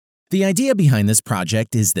The idea behind this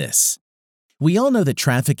project is this. We all know that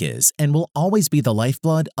traffic is and will always be the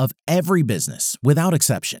lifeblood of every business, without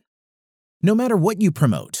exception. No matter what you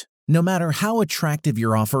promote, no matter how attractive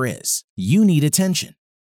your offer is, you need attention.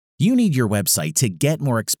 You need your website to get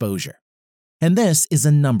more exposure. And this is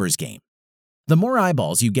a numbers game. The more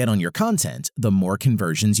eyeballs you get on your content, the more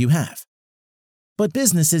conversions you have. But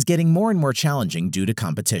business is getting more and more challenging due to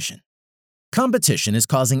competition. Competition is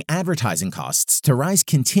causing advertising costs to rise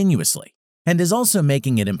continuously and is also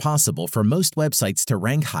making it impossible for most websites to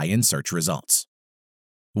rank high in search results.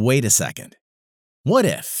 Wait a second. What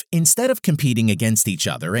if, instead of competing against each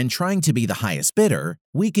other and trying to be the highest bidder,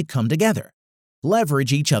 we could come together,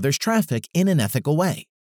 leverage each other's traffic in an ethical way,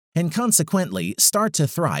 and consequently start to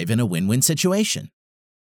thrive in a win-win situation?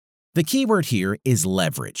 The keyword here is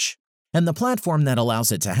leverage, and the platform that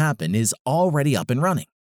allows it to happen is already up and running.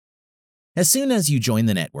 As soon as you join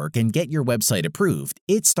the network and get your website approved,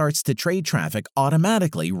 it starts to trade traffic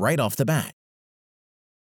automatically right off the bat.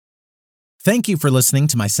 Thank you for listening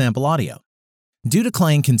to my sample audio. Due to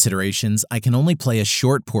client considerations, I can only play a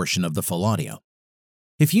short portion of the full audio.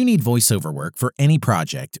 If you need voiceover work for any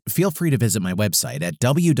project, feel free to visit my website at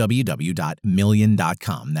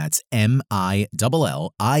www.millian.com. That's MILLIAN.com.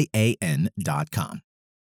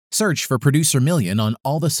 Search for Producer Millian on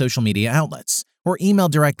all the social media outlets, or email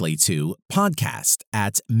directly to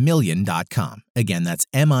podcast@millian.com. Again, that's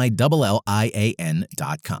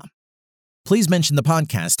MILLIAN.com. Please mention the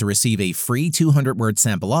podcast to receive a free 200-word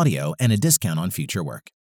sample audio and a discount on future work.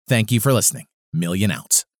 Thank you for listening. Millian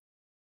out.